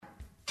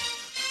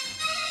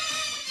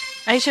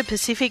Asia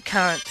Pacific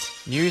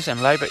Currents. News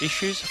and labour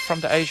issues from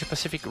the Asia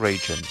Pacific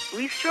region.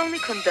 We strongly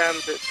condemn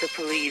the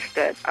police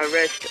that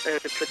arrest the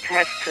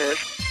protesters.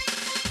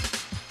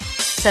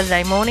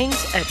 Saturday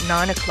mornings at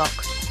 9 o'clock.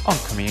 On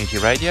Community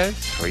Radio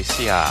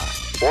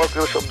 3CR.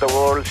 Workers of the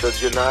world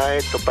should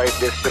unite to fight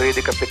this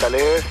greedy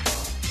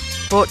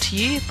capitalists. Brought to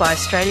you by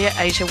Australia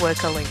Asia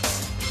Worker Links.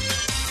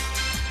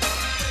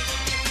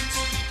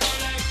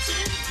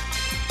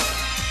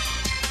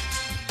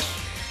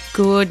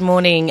 Good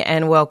morning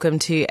and welcome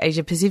to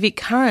Asia Pacific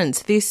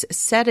Currents this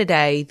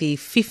Saturday, the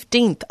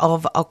 15th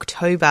of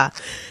October.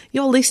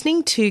 You're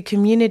listening to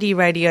Community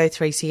Radio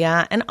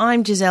 3CR and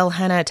I'm Giselle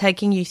Hanna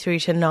taking you through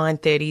to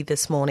 9:30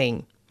 this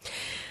morning.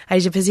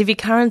 Asia Pacific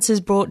Currents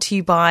is brought to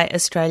you by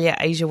Australia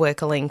Asia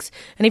Worker Links.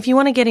 And if you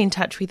want to get in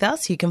touch with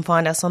us, you can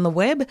find us on the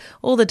web,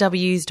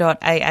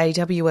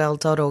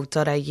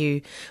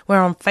 allthews.aawl.org.au. We're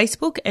on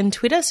Facebook and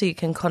Twitter, so you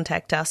can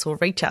contact us or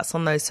reach us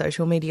on those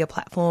social media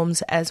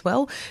platforms as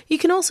well. You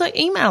can also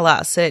email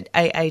us at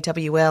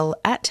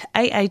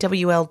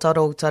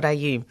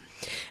aawl@aawl.org.au.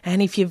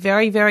 And if you're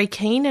very, very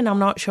keen, and I'm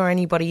not sure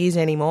anybody is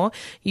anymore,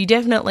 you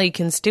definitely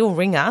can still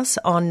ring us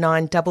on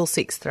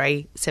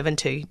 9663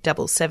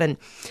 7277.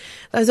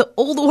 Those are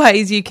all the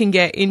ways you can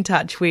get in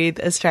touch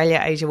with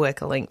Australia Asia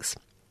Worker Links.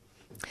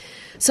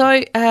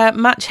 So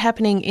much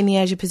happening in the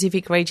Asia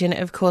Pacific region.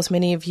 Of course,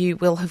 many of you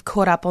will have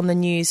caught up on the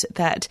news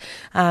that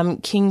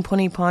King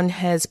Bhumibol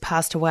has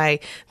passed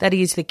away. That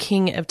is the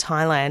King of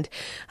Thailand.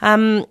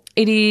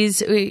 It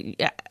is,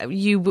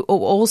 you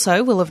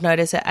also will have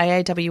noticed that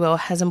AAWL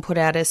hasn't put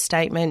out a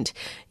statement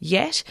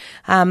yet,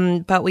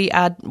 but we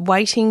are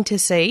waiting to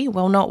see,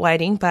 well, not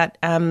waiting, but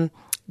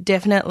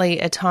definitely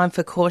a time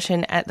for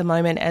caution at the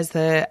moment as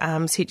the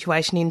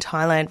situation in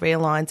Thailand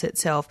realigns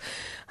itself.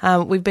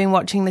 We've been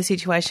watching the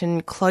situation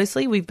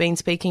closely. We've been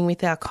speaking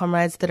with our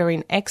comrades that are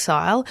in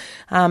exile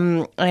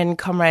and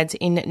comrades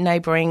in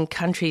neighbouring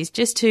countries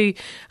just to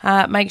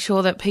make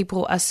sure that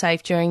people are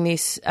safe during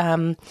this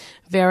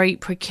very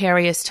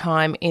precarious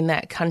time in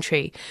that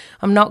country.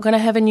 I'm not going to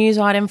have a news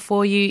item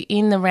for you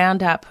in the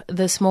roundup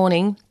this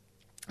morning,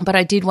 but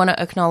I did want to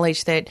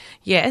acknowledge that,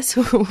 yes,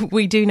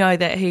 we do know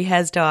that he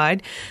has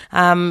died.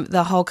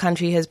 The whole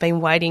country has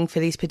been waiting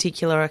for this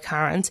particular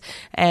occurrence,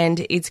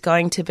 and it's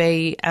going to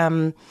be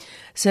some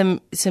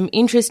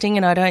interesting,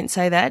 and I don't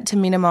say that to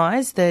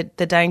minimise the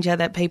danger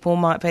that people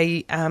might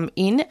be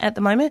in at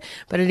the moment,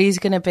 but it is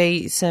going to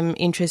be some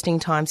interesting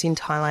times in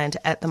Thailand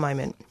at the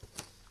moment.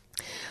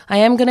 I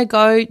am going to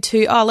go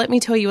to, let me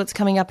tell you what's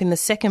coming up in the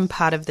second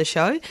part of the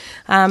show.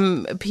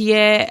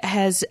 Pierre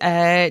has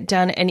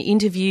done an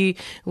interview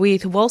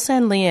with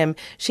Wolsan Liam.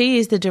 She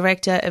is the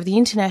Director of the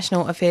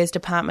International Affairs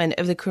Department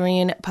of the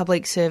Korean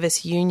Public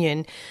Service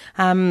Union.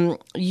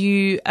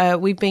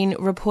 We've been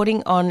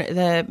reporting on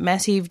the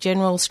massive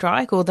general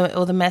strike or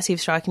the massive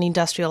strike in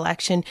industrial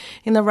action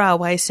in the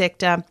railway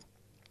sector,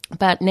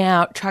 but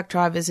now truck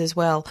drivers as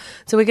well.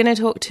 So we're going to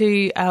talk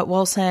to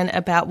Wolsan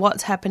about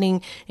what's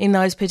happening in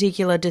those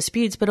particular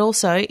disputes, but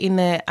also in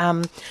the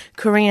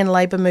Korean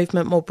labour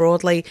movement more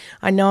broadly.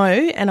 I know,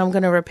 and I'm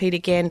going to repeat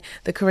again,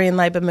 the Korean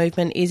labour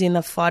movement is in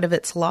the fight of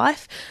its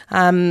life.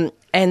 And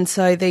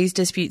so these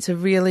disputes are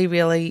really,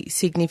 really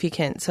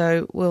significant.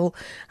 So we'll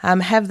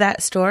have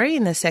that story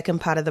in the second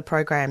part of the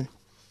program.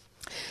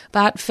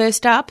 But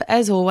first up,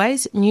 as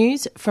always,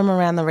 news from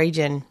around the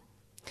region.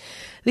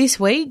 This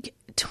week,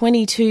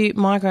 22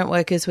 migrant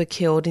workers were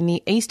killed in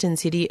the eastern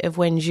city of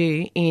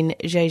Wenzhou in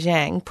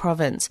Zhejiang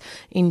province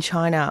in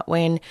China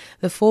when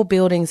the 4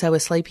 buildings they were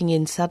sleeping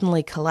in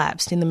suddenly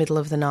collapsed in the middle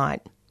of the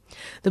night.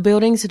 The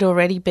buildings had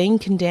already been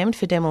condemned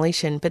for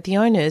demolition, but the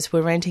owners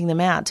were renting them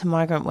out to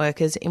migrant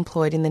workers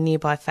employed in the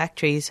nearby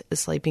factories as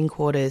sleeping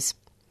quarters.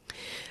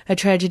 A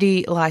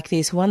tragedy like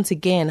this once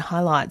again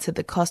highlights that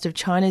the cost of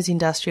China's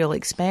industrial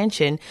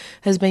expansion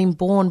has been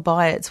borne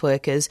by its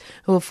workers,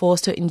 who are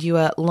forced to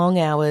endure long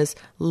hours,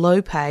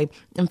 low pay,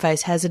 and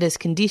face hazardous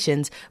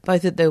conditions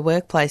both at their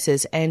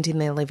workplaces and in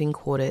their living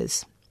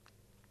quarters.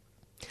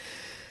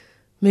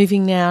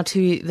 Moving now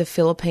to the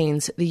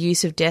Philippines, the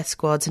use of death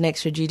squads and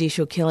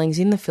extrajudicial killings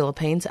in the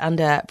Philippines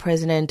under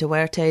President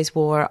Duterte's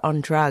war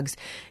on drugs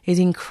is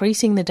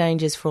increasing the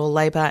dangers for all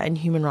labour and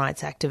human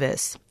rights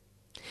activists.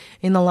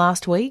 In the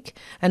last week,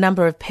 a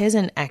number of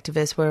peasant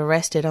activists were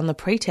arrested on the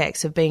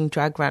pretext of being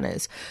drug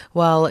runners,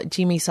 while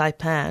Jimmy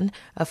Saipan,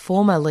 a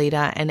former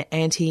leader and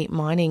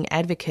anti-mining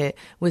advocate,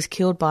 was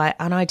killed by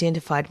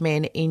unidentified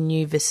men in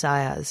New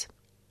Visayas.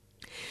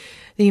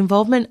 The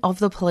involvement of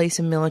the police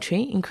and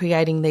military in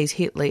creating these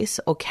hit lists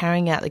or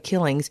carrying out the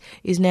killings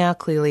is now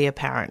clearly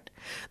apparent.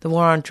 The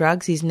war on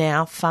drugs is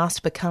now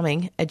fast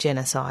becoming a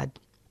genocide.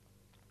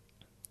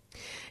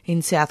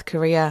 In South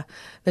Korea,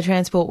 the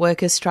transport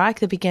workers'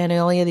 strike that began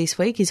earlier this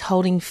week is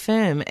holding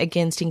firm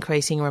against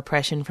increasing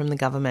repression from the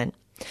government.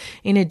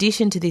 In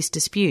addition to this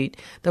dispute,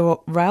 the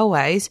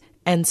railways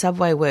and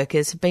subway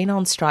workers have been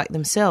on strike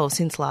themselves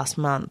since last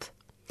month.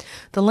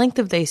 The length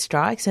of these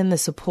strikes and the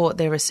support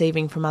they're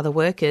receiving from other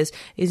workers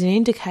is an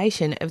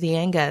indication of the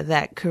anger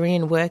that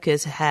Korean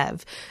workers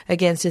have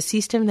against a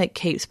system that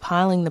keeps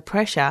piling the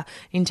pressure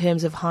in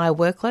terms of higher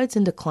workloads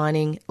and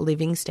declining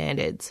living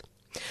standards.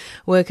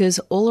 Workers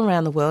all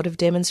around the world have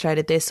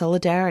demonstrated their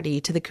solidarity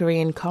to the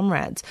Korean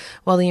comrades,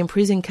 while the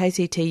imprisoned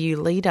KCTU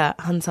leader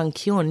Han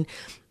Sung-kyun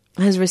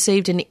has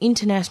received an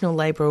International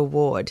Labour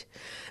Award.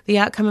 The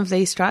outcome of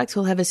these strikes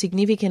will have a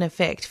significant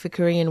effect for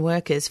Korean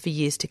workers for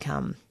years to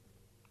come.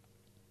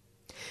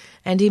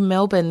 And in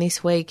Melbourne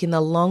this week, in the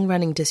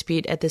long-running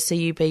dispute at the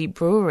CUB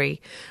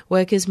brewery,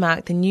 workers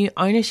marked the new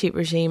ownership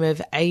regime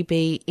of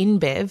AB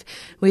InBev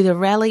with a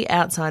rally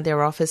outside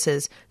their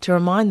offices to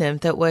remind them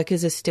that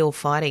workers are still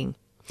fighting.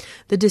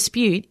 The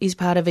dispute is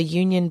part of a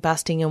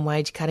union-busting and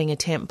wage-cutting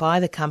attempt by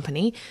the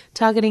company,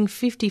 targeting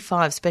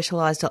 55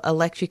 specialised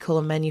electrical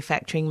and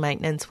manufacturing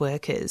maintenance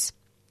workers.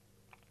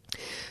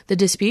 The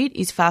dispute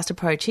is fast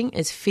approaching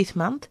its 5th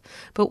month,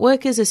 but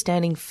workers are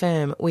standing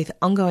firm with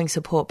ongoing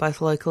support both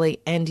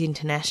locally and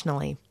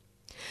internationally.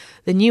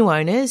 The new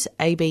owners,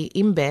 AB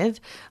InBev,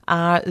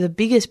 are the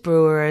biggest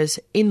brewers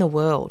in the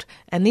world,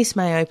 and this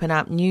may open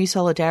up new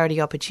solidarity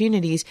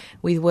opportunities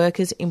with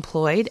workers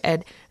employed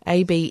at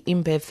AB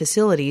InBev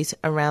facilities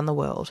around the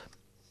world.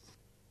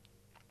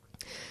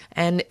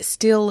 And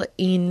still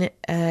in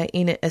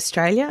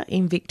Australia,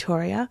 in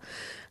Victoria,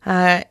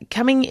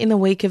 coming in the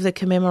week of the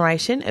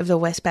commemoration of the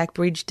Westgate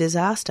Bridge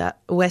disaster,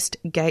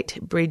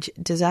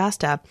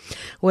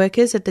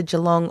 workers at the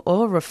Geelong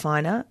Oil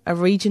Refiner, a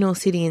regional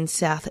city in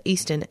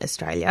southeastern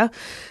Australia,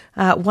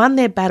 won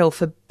their battle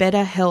for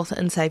better health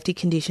and safety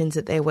conditions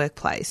at their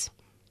workplace.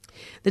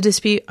 The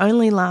dispute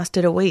only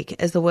lasted a week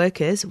as the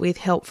workers, with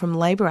help from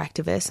labour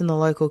activists and the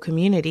local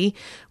community,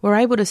 were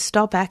able to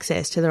stop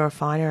access to the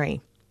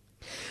refinery.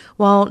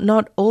 While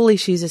not all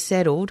issues are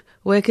settled,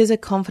 workers are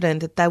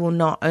confident that they will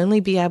not only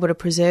be able to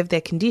preserve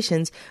their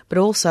conditions, but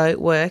also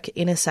work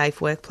in a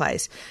safe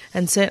workplace.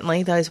 And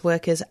certainly those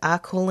workers are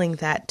calling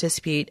that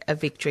dispute a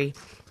victory,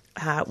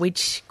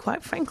 which,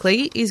 quite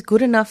frankly, is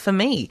good enough for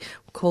me.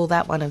 Call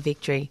that one a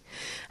victory.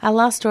 Our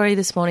last story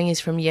this morning is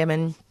from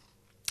Yemen.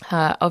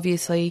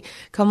 Obviously,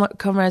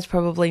 comrades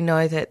probably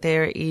know that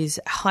there is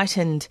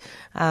heightened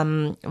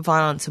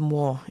violence and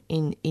war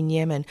in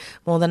Yemen.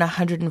 More than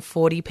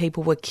 140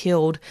 people were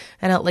killed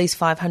and at least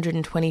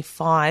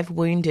 525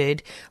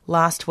 wounded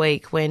last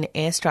week when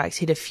airstrikes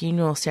hit a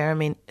funeral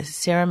ceremony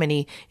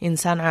in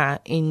Sana'a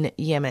in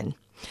Yemen.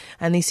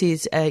 And this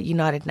is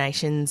United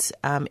Nations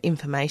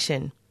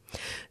information.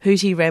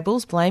 Houthi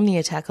rebels blame the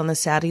attack on the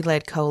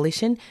Saudi-led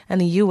coalition, and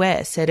the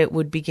US said it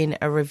would begin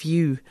a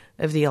review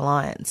of the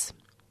alliance.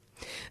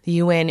 The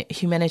UN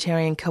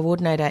humanitarian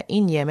coordinator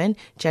in Yemen,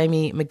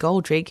 Jamie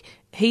McGoldrick,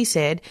 he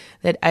said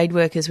that aid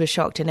workers were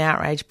shocked and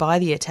outraged by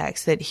the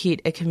attacks that hit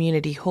a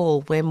community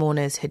hall where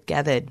mourners had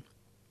gathered.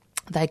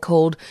 They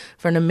called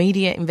for an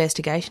immediate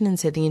investigation and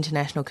said the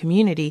international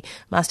community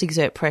must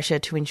exert pressure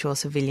to ensure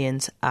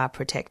civilians are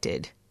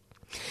protected.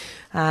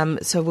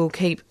 So we'll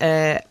keep,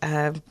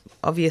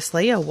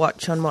 obviously, a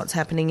watch on what's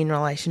happening in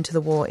relation to the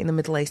war in the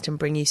Middle East and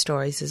bring you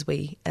stories as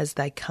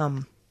they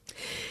come.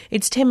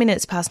 It's 10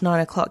 minutes past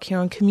 9 o'clock here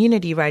on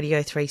Community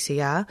Radio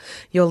 3CR.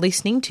 You're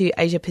listening to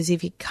Asia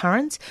Pacific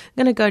Currents. I'm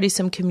going to go to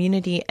some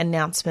community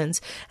announcements,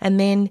 and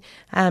then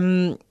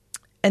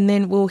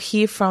we'll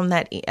hear from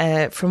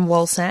from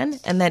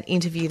Walsan and that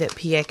interview that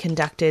Pierre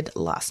conducted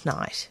last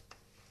night.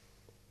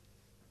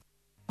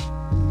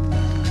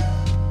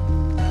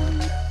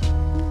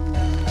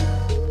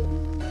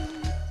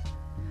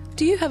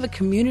 Do you have a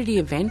community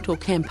event or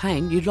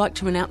campaign you'd like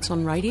to announce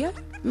on radio?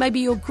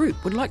 Maybe your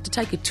group would like to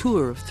take a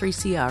tour of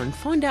 3CR and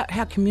find out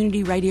how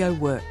community radio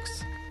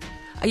works.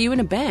 Are you in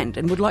a band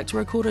and would like to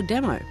record a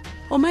demo?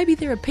 Or maybe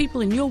there are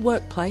people in your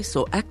workplace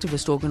or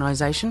activist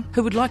organisation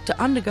who would like to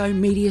undergo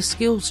media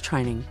skills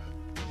training.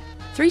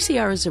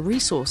 3CR is a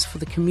resource for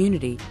the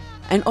community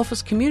and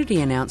offers community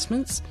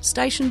announcements,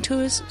 station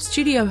tours,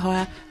 studio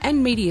hire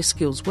and media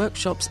skills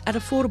workshops at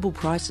affordable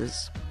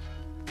prices.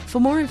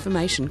 For more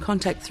information,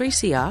 contact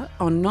 3CR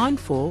on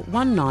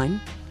 9419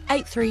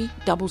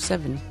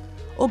 8377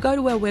 or go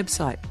to our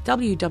website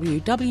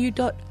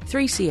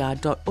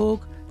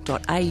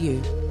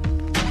www.3cr.org.au.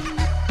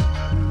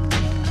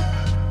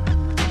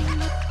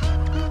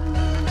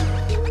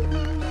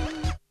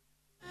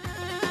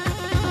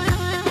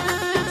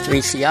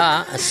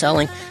 3CR are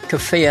selling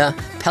keffiyeh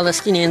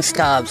Palestinian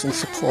scarves in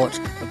support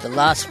of the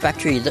last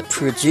factory that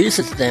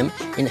produces them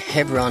in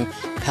Hebron,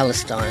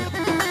 Palestine.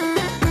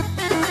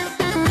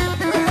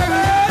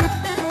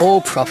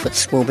 All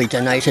profits will be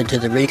donated to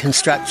the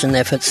reconstruction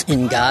efforts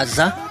in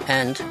Gaza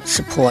and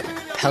support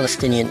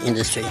Palestinian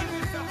industry.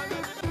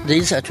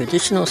 These are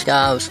traditional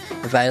scarves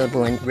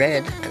available in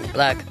red and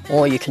black,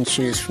 or you can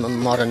choose from a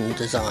modern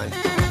design.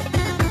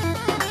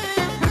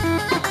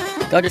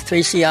 Go to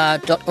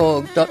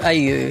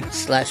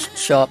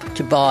 3cr.org.au/shop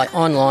to buy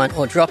online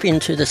or drop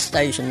into the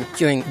station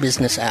during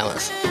business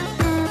hours.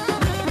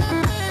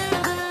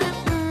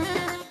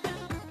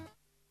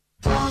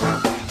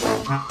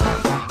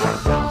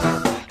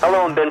 Hello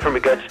Colin Ben from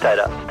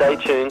Regurgitator. Stay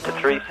tuned to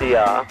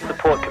 3CR,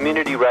 support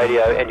community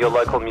radio and your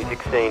local music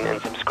scene,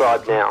 and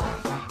subscribe now.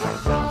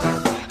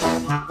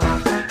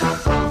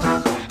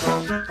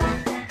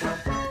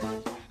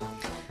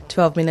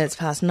 Twelve minutes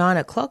past 9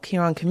 o'clock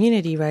here on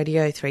Community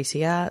Radio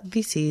 3CR.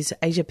 This is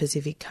Asia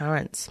Pacific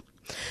Currents.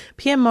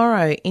 Pierre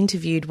Moreau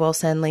interviewed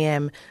Wolsan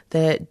Liam,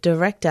 the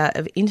Director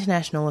of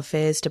International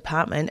Affairs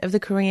Department of the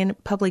Korean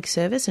Public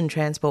Service and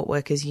Transport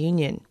Workers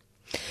Union.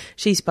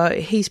 He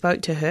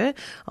spoke to her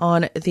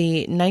on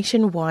the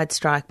nationwide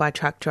strike by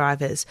truck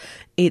drivers.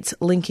 It's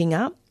linking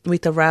up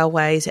with the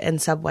railways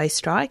and subway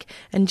strike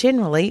and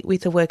generally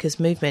with the workers'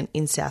 movement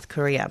in South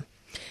Korea.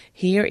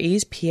 Here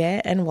is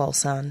Pierre and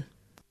Wolsan.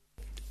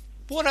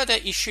 What are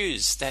the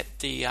issues that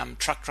the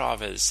truck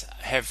drivers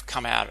have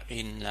come out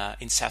in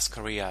South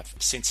Korea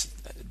since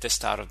the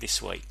start of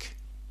this week?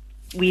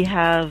 We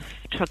have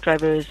truck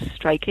drivers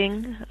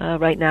striking.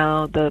 Right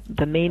now,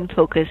 the main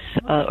focus,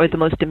 or the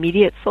most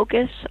immediate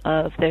focus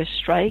of their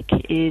strike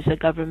is a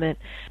government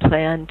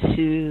plan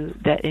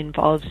that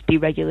involves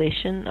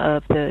deregulation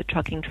of the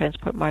trucking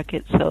transport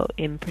market, so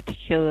in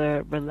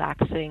particular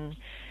relaxing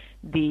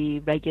the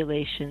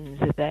regulations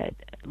that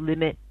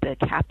limit the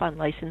cap on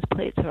license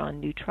plates or on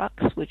new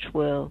trucks, which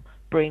will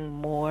bring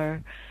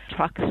more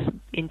trucks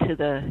into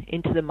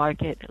the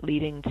market,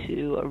 leading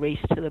to a race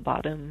to the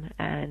bottom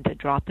and a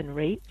drop in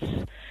rates.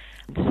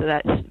 So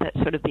that's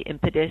sort of the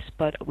impetus,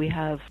 but we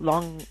have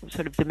long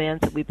sort of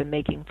demands that we've been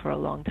making for a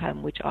long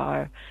time, which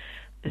are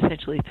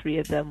essentially three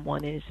of them.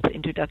 One is the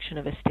introduction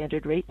of a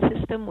standard rate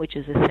system, which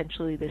is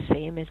essentially the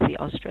same as the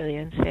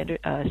Australian standard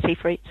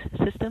safe rates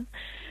system.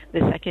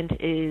 The second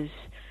is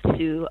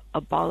to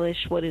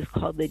abolish what is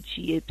called the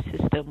GIB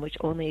system, which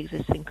only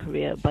exists in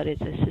Korea, but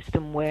it's a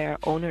system where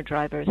owner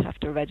drivers have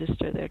to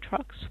register their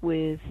trucks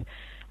with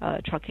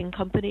trucking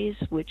companies,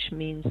 which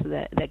means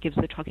that gives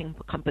the trucking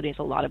companies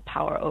a lot of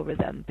power over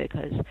them,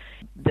 because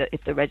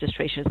if the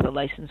registration of the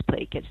license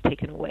plate gets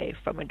taken away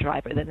from a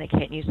driver, then they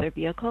can't use their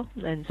vehicle.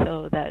 And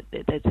so that's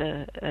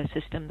a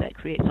system that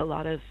creates a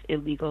lot of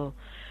illegal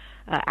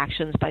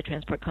actions by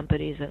transport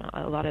companies and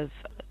a lot of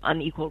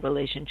unequal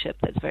relationship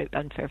that's very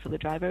unfair for the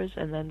drivers.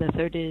 And then the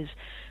third is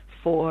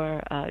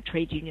for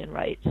trade union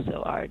rights.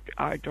 So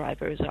our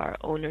drivers are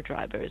owner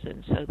drivers,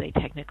 and so they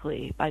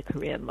technically, by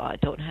Korean law,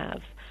 don't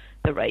have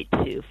the right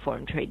to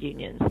form trade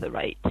unions, the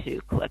right to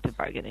collective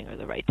bargaining, or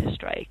the right to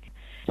strike.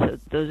 So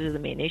those are the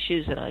main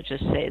issues, and I'll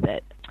just say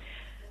that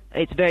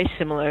it's very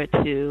similar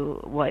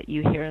to what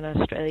you hear in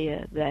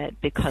Australia,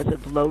 that because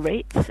of low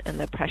rates and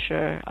the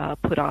pressure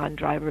put on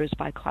drivers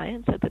by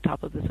clients at the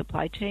top of the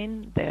supply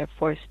chain, they're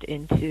forced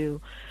into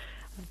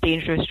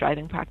dangerous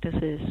driving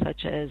practices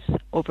such as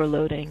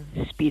overloading,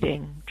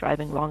 speeding,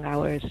 driving long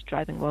hours,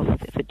 driving while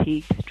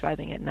fatigued,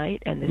 driving at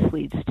night, and this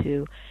leads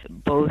to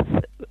both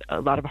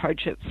a lot of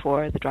hardship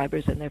for the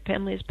drivers and their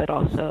families, but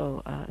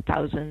also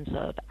thousands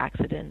of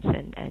accidents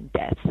and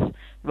deaths,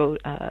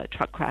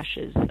 truck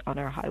crashes on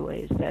our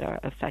highways that are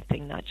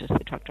affecting not just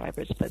the truck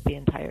drivers but the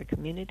entire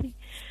community.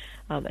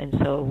 And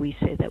so we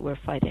say that we're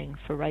fighting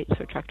for rights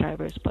for truck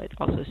drivers, but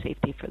also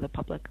safety for the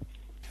public.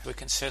 We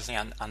can certainly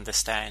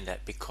understand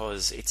that,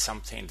 because it's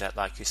something that,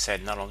 like you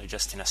said, not only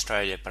just in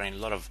Australia but in a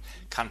lot of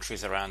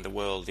countries around the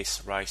world,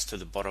 this race to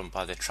the bottom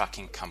by the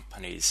trucking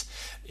companies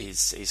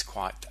is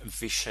quite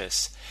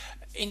vicious.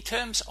 In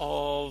terms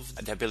of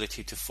the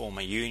ability to form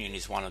a union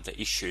is one of the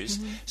issues.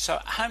 Mm-hmm. So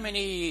how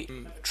many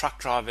truck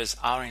drivers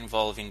are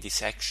involved in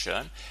this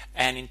action?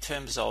 And in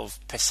terms of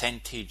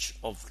percentage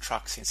of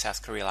trucks in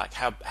South Korea, like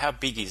how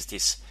big is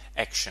this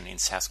action in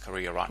South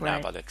Korea right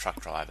now by the truck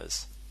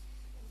drivers?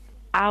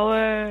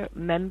 Our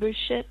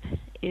membership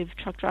of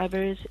truck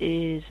drivers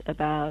is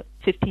about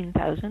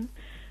 15,000.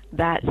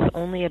 That's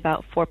only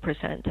about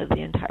 4% of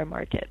the entire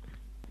market.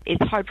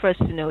 It's hard for us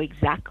to know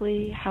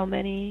exactly how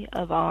many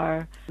of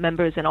our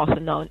members and also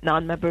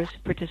non-members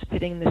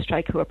participating in the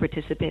strike who are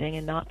participating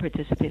and not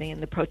participating in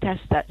the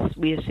protest.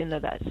 We assume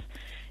that's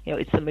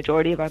it's the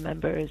majority of our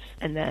members,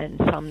 and then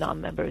some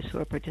non-members who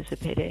are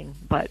participating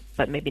but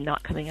maybe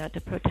not coming out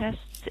to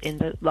protests. In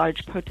the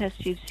large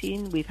protests you've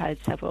seen, we've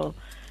had several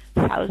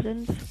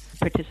thousands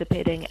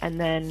participating. And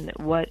then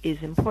what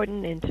is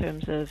important in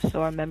terms of,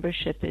 so our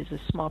membership is a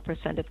small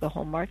percent of the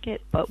whole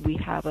market, but we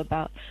have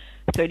about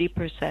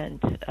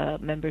 30%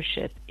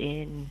 membership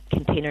in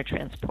container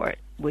transport,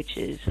 which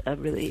is a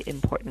really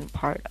important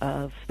part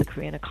of the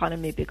Korean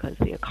economy, because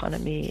the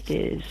economy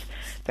is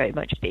very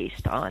much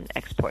based on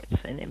exports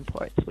and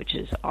imports, which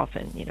is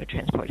often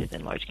transported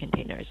in large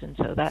containers. And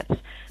so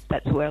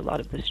that's where a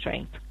lot of the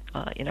strength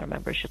in our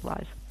membership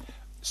lies.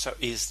 So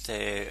is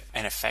there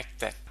an effect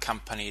that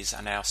companies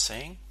are now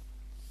seeing?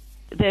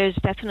 There's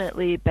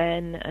definitely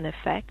been an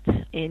effect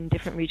in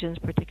different regions,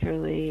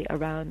 particularly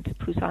around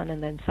Busan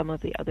and then some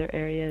of the other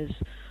areas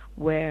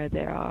where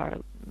there are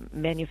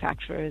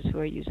manufacturers who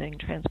are using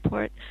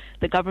transport.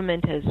 The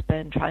government has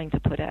been trying to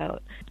put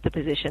out the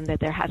position that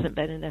there hasn't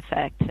been an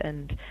effect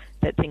and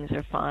that things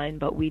are fine,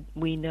 but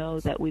we know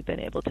that we've been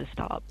able to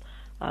stop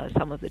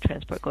some of the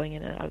transport going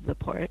in and out of the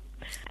port.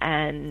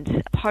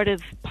 And part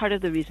of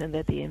the reason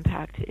that the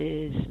impact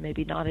is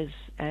maybe not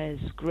as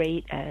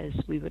great as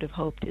we would have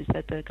hoped is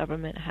that the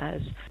government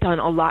has done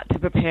a lot to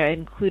prepare,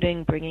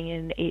 including bringing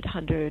in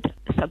 800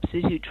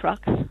 substitute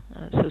trucks,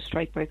 so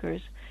strike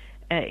breakers,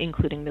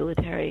 including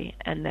military,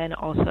 and then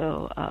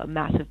also a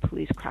massive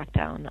police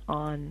crackdown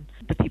on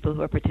the people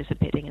who are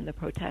participating in the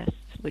protests,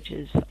 which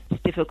is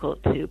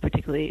difficult to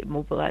particularly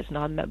mobilize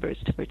non-members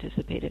to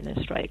participate in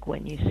a strike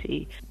when you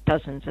see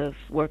dozens of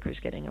workers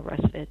getting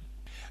arrested.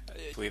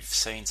 We've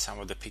seen some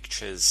of the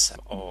pictures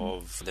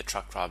of the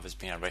truck drivers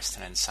being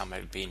arrested and some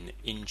have been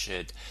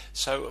injured.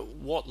 So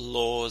what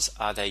laws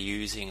are they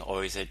using,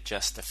 or is it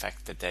just the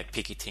fact that they're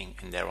picketing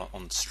and they're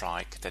on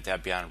strike that they're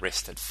being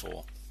arrested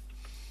for?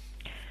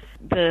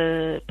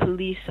 The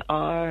police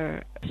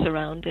are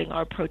surrounding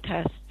our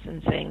protests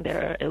and saying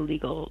they're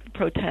illegal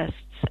protests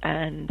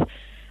and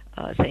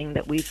saying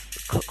that we've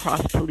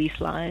crossed police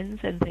lines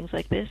and things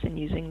like this, and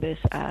using this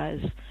as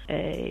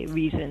a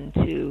reason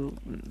to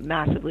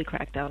massively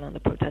crack down on the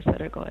protests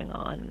that are going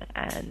on.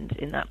 And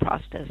in that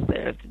process,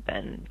 there have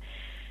been,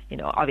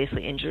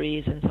 obviously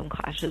injuries and some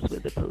clashes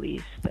with the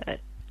police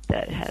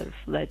that have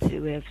led to,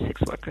 we have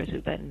 6 workers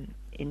who've been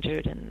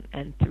injured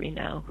and 3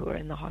 now who are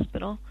in the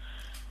hospital,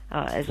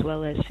 as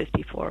well as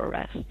 54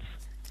 arrests.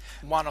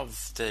 One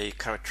of the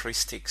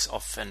characteristics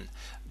often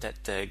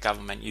that the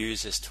government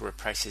uses to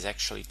repress is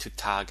actually to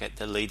target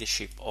the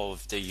leadership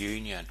of the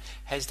union.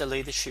 Has the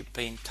leadership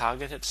been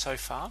targeted so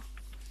far?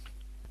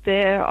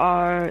 There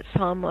are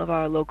some of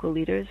our local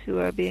leaders who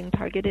are being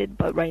targeted,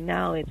 but right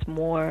now it's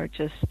more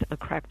just a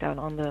crackdown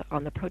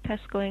on the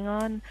protests going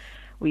on.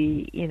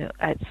 We,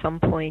 at some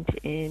point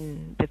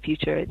in the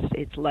future,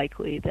 it's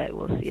likely that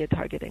we'll see a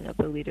targeting of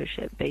the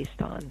leadership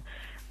based on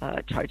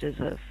charges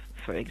of,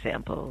 for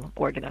example,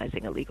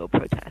 organizing illegal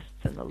protests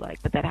and the like.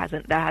 But that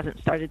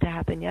hasn't started to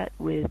happen yet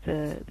with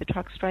the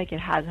truck strike. It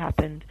has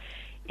happened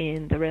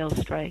in the rail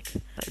strike.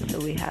 So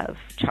we have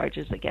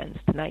charges against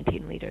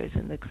 19 leaders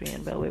in the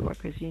Korean Railway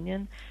Workers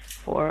Union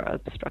for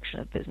obstruction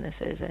of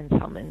businesses and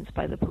summons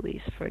by the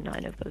police for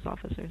 9 of those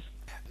officers.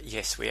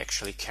 Yes, we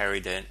actually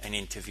carried an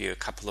interview a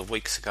couple of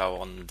weeks ago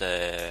on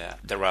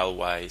the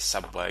railway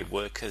subway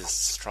workers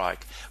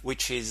strike,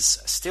 which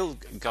is still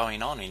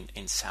going on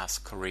in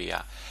South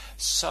Korea.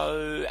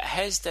 So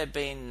has there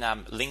been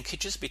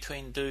linkages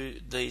between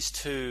these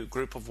two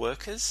group of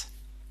workers?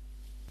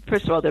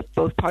 First of all, they're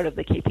both part of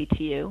the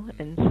KPTU,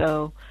 and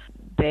so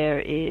there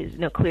is,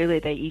 clearly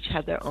they each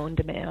have their own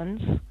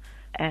demands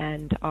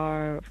and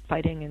are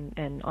fighting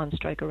and on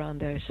strike around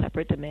their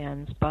separate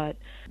demands, but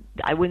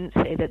I wouldn't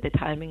say that the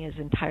timing is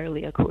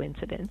entirely a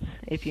coincidence,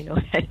 if you know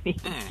what I mean.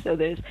 So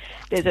there's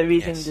a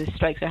reason the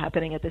strikes are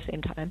happening at the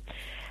same time.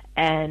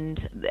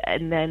 And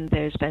then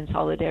there's been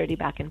solidarity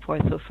back and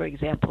forth. So, for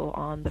example,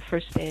 on the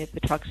first day of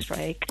the truck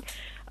strike,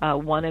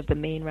 one of the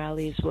main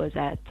rallies was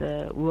at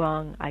the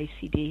Ruang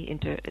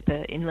ICD,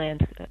 the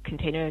Inland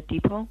Container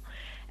Depot,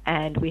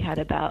 and we had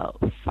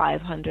about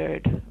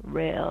 500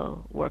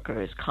 rail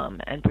workers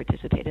come and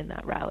participate in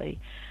that rally.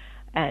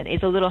 And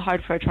it's a little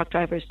hard for truck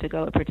drivers to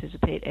go and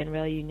participate in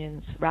rail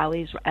unions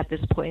rallies at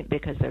this point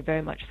because they're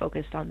very much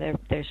focused on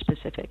their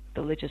specific,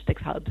 the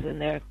logistics hubs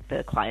and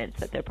the clients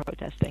that they're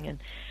protesting.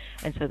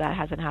 And so that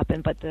hasn't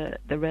happened, but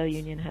the rail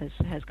union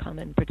has come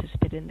and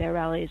participated in their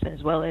rallies,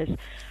 as well as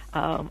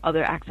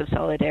other acts of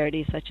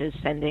solidarity, such as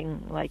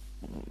sending like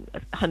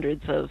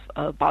hundreds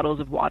of bottles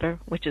of water,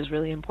 which is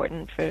really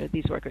important for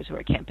these workers who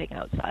are camping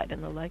outside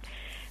and the like,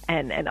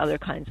 and other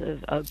kinds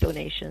of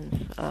donations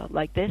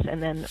like this.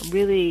 And then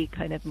really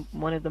kind of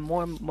one of the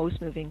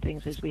most moving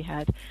things is we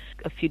had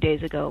a few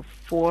days ago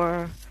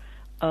 4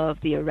 of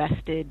the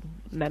arrested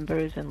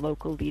members and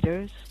local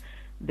leaders.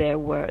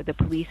 The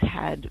police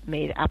had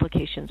made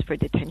applications for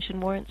detention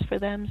warrants for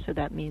them, so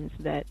that means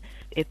that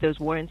if those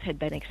warrants had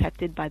been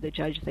accepted by the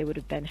judge, they would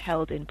have been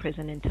held in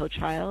prison until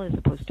trial as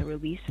opposed to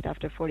released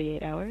after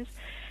 48 hours.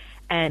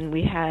 And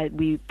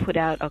we put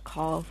out a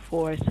call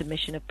for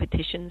submission of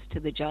petitions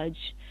to the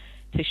judge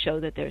to show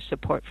that there's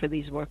support for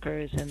these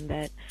workers and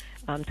that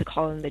to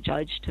call on the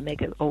judge to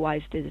make a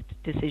wise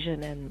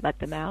decision and let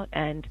them out.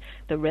 And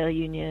the rail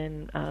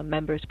union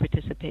members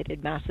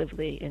participated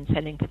massively in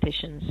sending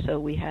petitions. So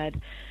we had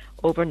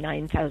over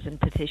 9,000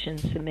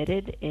 petitions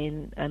submitted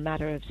in a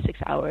matter of 6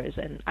 hours.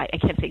 And I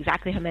can't say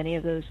exactly how many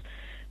of those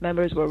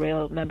members were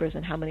rail members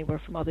and how many were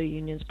from other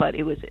unions, but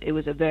it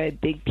was a very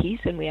big piece,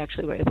 and we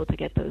actually were able to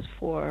get those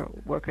 4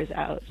 workers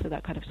out. So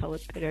that kind of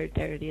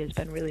solidarity has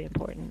been really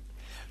important.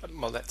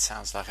 Well, that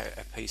sounds like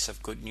a piece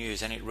of good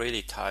news, and it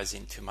really ties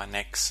into my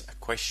next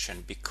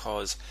question,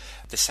 because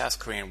the South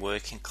Korean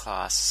working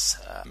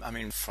class,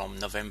 from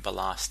November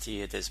last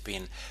year, there's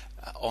been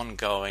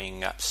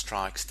ongoing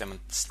strikes,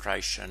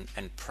 demonstration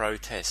and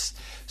protests.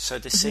 So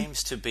there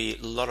seems to be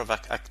a lot of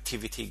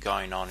activity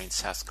going on in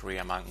South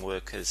Korea among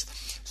workers.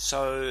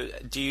 So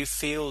do you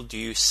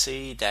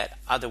see that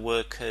other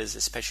workers,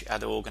 especially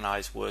other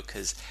organised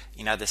workers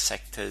in other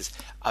sectors,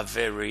 are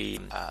very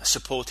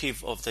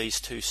supportive of these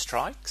 2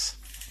 strikes?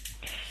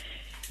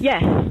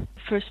 Yes.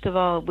 First of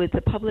all, with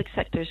the public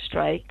sector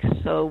strike,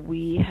 so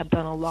we have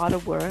done a lot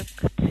of work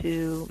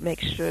to make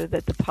sure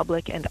that the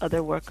public and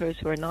other workers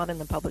who are not in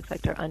the public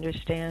sector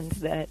understand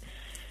that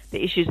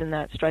the issues in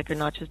that strike are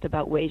not just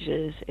about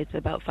wages, it's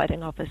about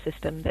fighting off a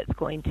system that's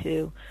going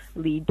to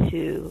lead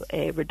to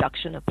a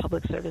reduction of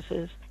public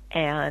services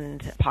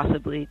and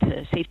possibly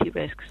to safety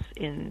risks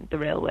in the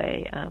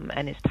railway,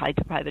 and is tied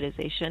to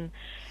privatization.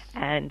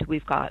 And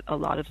we've got a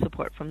lot of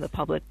support from the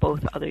public,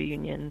 both other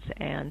unions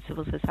and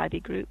civil society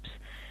groups,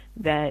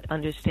 that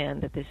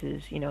understand that this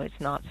is, it's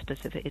not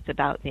specific, it's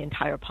about the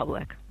entire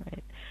public,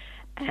 right?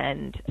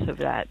 And so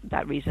for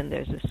that reason,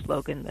 there's a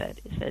slogan that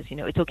says,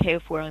 it's okay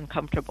if we're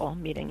uncomfortable,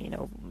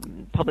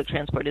 meaning, public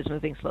transport is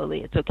moving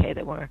slowly. It's okay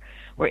that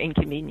we're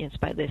inconvenienced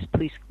by this.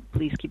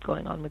 Please keep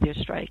going on with your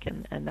strike.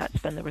 And that's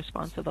been the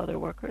response of other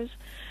workers.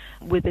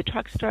 With the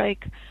truck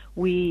strike,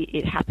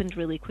 it happened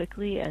really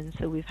quickly, and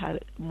so we've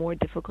had more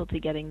difficulty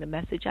getting the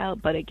message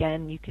out. But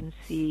again, you can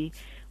see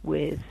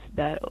with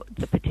the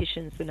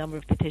petitions, the number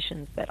of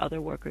petitions that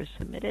other workers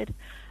submitted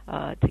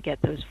to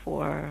get those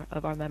 4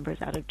 of our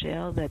members out of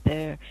jail, that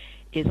there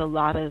is a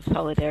lot of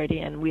solidarity.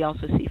 And we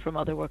also see from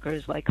other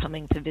workers, like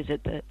coming to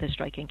visit the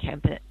strike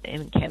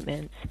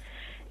encampments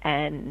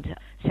and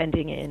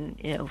sending in,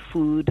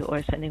 food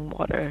or sending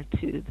water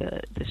to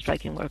the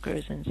striking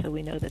workers. And so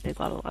we know that they've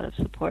got a lot of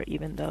support,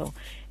 even though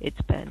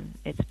it's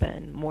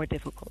been more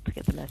difficult to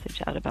get the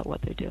message out about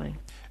what they're doing.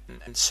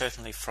 And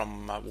certainly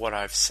from what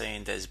I've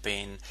seen, there's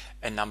been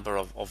a number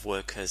of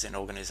workers and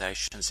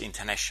organisations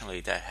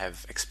internationally that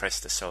have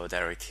expressed the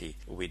solidarity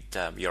with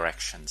your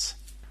actions.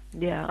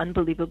 Yeah,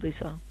 unbelievably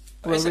so.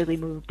 We're really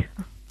moved.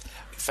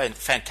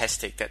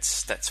 Fantastic.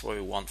 That's what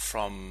we want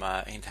from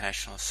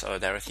international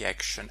solidarity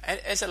action.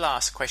 As a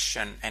last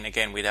question, and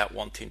again without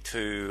wanting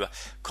to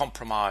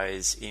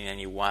compromise in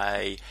any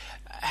way,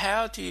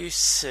 how do you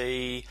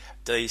see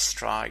these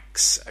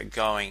strikes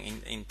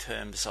going in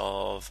terms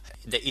of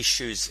the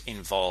issues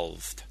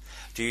involved?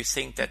 Do you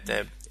think that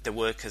the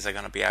workers are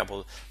going to be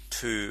able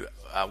to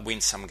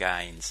win some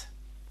gains?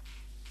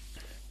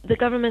 The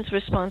government's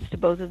response to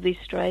both of these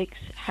strikes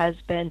has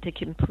been to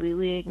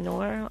completely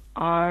ignore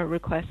our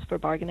requests for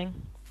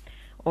bargaining,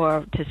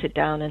 or to sit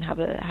down and have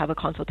a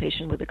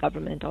consultation with the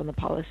government on the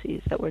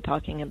policies that we're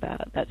talking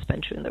about. That's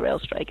been true in the rail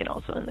strike and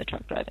also in the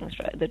truck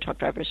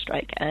driver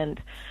strike.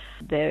 And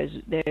there's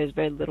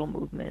very little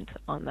movement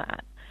on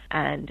that.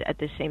 And at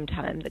the same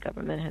time, the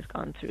government has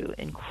gone through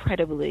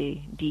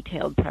incredibly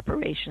detailed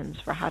preparations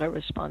for how to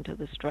respond to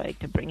the strike,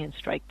 to bring in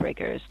strike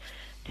breakers,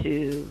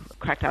 to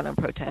crack down on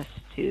protests,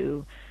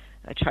 to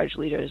charge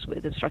leaders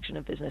with obstruction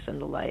of business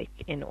and the like,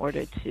 in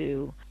order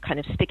to kind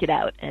of stick it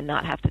out and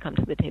not have to come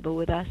to the table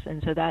with us.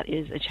 And so that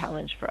is a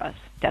challenge for us.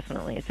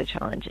 Definitely it's a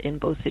challenge in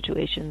both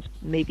situations,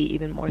 maybe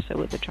even more so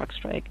with the truck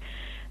strike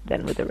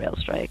than with the rail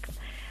strike.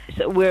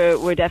 So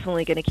we're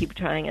definitely going to keep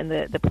trying, and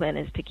the plan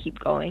is to keep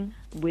going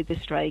with the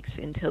strikes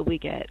until we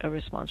get a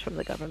response from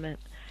the government.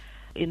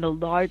 In the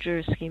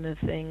larger scheme of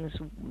things,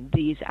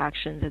 these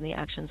actions and the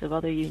actions of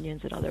other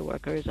unions and other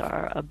workers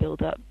are a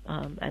build-up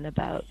and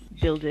about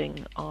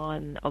building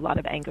on a lot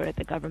of anger at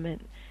the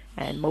government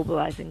and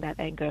mobilizing that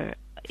anger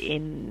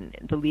in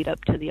the lead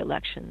up to the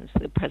elections,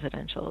 the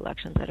presidential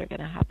elections that are going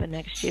to happen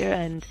next year.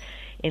 And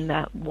in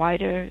that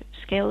wider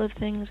scale of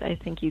things, I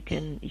think you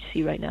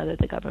see right now that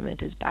the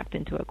government is backed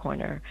into a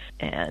corner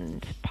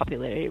and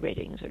popularity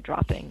ratings are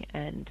dropping.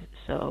 And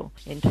so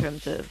in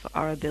terms of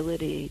our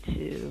ability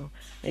to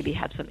maybe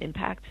have some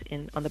impact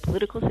on the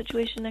political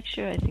situation next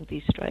year, I think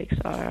these strikes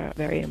are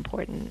very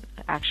important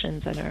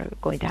actions and are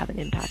going to have an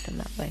impact in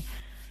that way.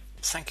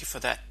 Thank you for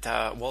that,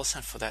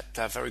 Walson, for that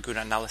very good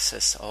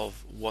analysis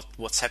of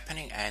what's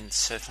happening, and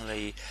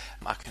certainly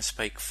I can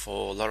speak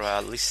for a lot of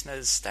our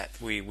listeners that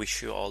we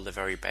wish you all the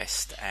very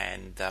best,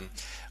 and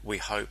we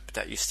hope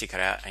that you stick it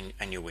out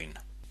and you win.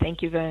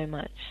 Thank you very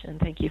much, and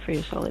thank you for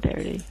your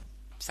solidarity.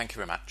 Thank you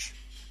very much.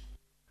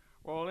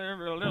 Well, if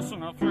you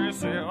listen to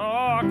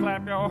 3CR,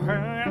 clap your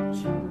hands.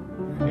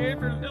 If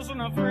you listen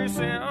to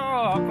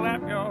 3CR,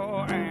 clap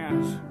your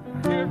hands.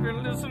 If you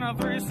listen to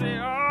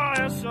 3CR,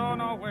 I sure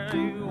know where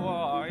you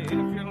are. If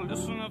you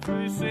listen to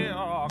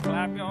 3CR,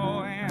 clap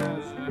your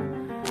hands.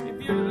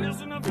 If you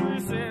listen to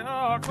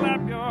 3CR,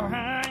 clap your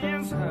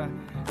hands.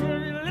 If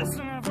you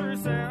listen to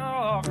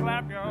 3CR,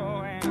 clap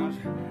your hands.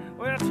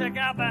 Well, check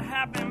out the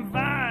happening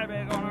vibe.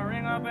 They're gonna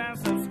ring up and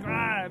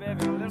subscribe.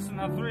 If you listen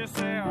to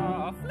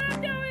 3CR,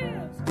 flap your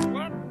ears.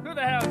 What? Who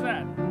the hell is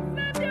that?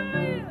 Flap your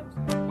ears.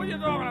 What you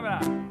talking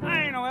about?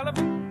 I ain't no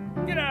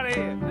elephant. Get out of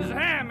here. This is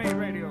handmade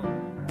radio.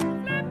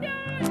 Flap your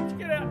ears.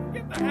 Get out.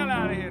 Get the hell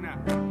out of here now.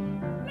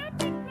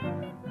 Flap it,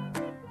 flap it, flap it, flap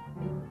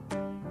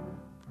it.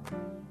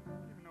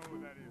 You know who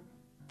that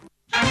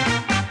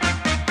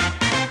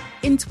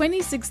is. In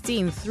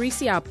 2016,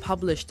 3CR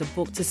published a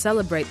book to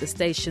celebrate the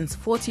station's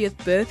 40th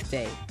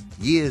birthday.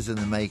 years in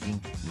the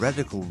making,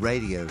 Radical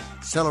Radio,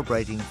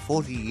 celebrating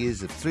 40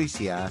 years of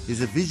 3CR,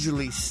 is a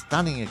visually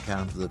stunning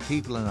account of the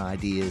people and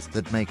ideas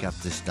that make up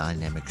this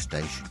dynamic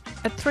station.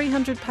 At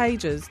 300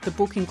 pages, the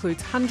book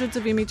includes hundreds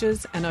of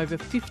images and over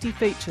 50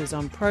 features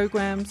on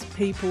programs,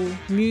 people,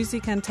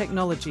 music and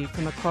technology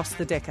from across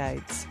the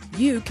decades.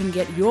 You can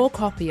get your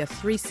copy of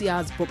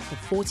 3CR's book for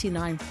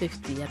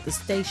 $49.50 at the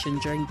station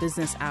during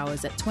business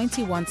hours at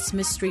 21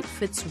 Smith Street,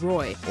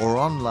 Fitzroy. Or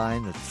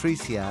online at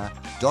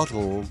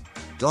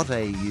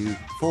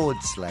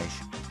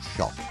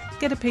 3cr.org.au/shop.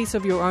 Get a piece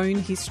of your own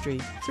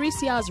history.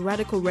 3CR's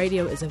Radical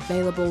Radio is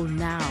available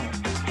now.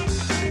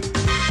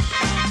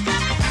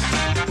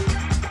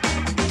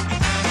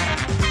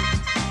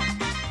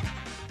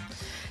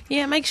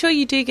 Yeah, make sure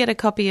you do get a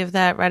copy of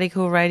that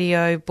Radical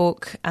Radio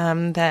book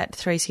that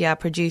 3CR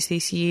produced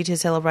this year to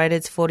celebrate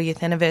its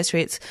 40th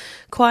anniversary. It's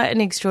quite an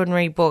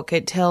extraordinary book.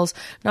 It tells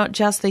not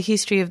just the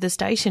history of the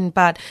station,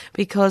 but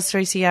because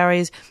 3CR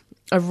is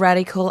a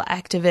radical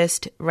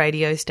activist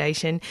radio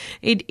station,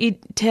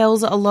 it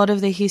tells a lot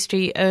of the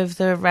history of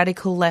the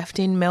radical left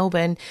in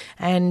Melbourne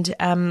and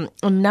and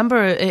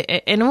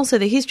also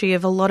the history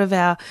of a lot of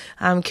our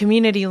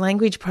community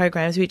language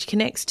programs, which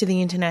connects to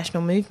the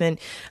international movement.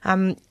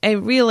 A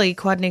really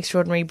quite an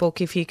extraordinary book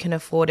if you can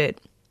afford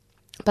it.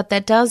 But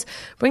that does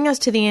bring us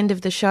to the end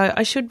of the show.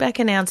 I should back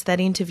announce that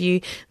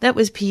interview. That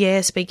was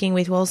Pierre speaking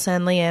with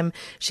Walsan Liam.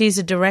 She's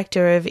a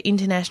Director of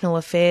International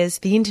Affairs,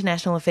 the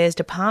International Affairs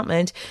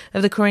Department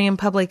of the Korean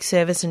Public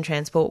Service and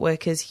Transport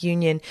Workers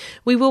Union.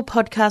 We will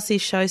podcast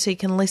this show so you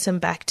can listen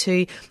back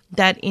to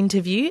that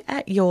interview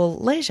at your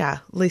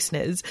leisure,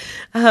 listeners.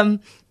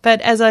 But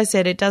as I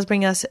said, it does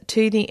bring us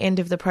to the end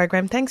of the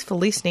program. Thanks for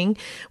listening.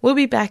 We'll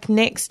be back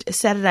next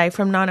Saturday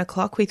from 9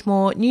 o'clock with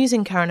more news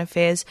and current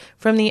affairs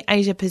from the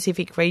Asia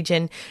Pacific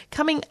region.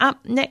 Coming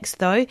up next,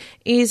 though,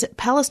 is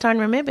Palestine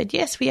Remembered.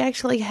 Yes, we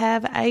actually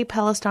have a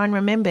Palestine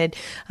Remembered.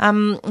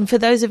 For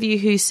those of you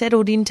who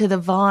settled into the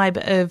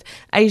vibe of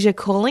Asia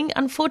Calling,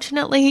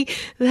 unfortunately,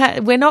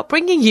 we're not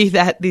bringing you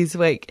that this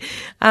week.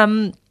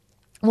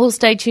 We'll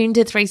stay tuned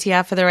to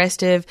 3CR for the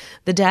rest of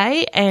the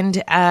day,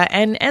 and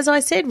as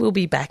I said, we'll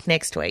be back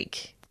next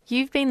week.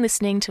 You've been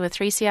listening to a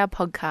 3CR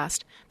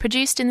podcast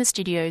produced in the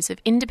studios of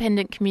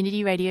independent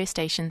community radio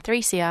station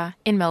 3CR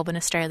in Melbourne,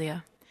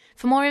 Australia.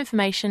 For more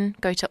information,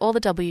 go to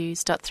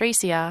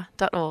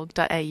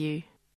allthews.3cr.org.au.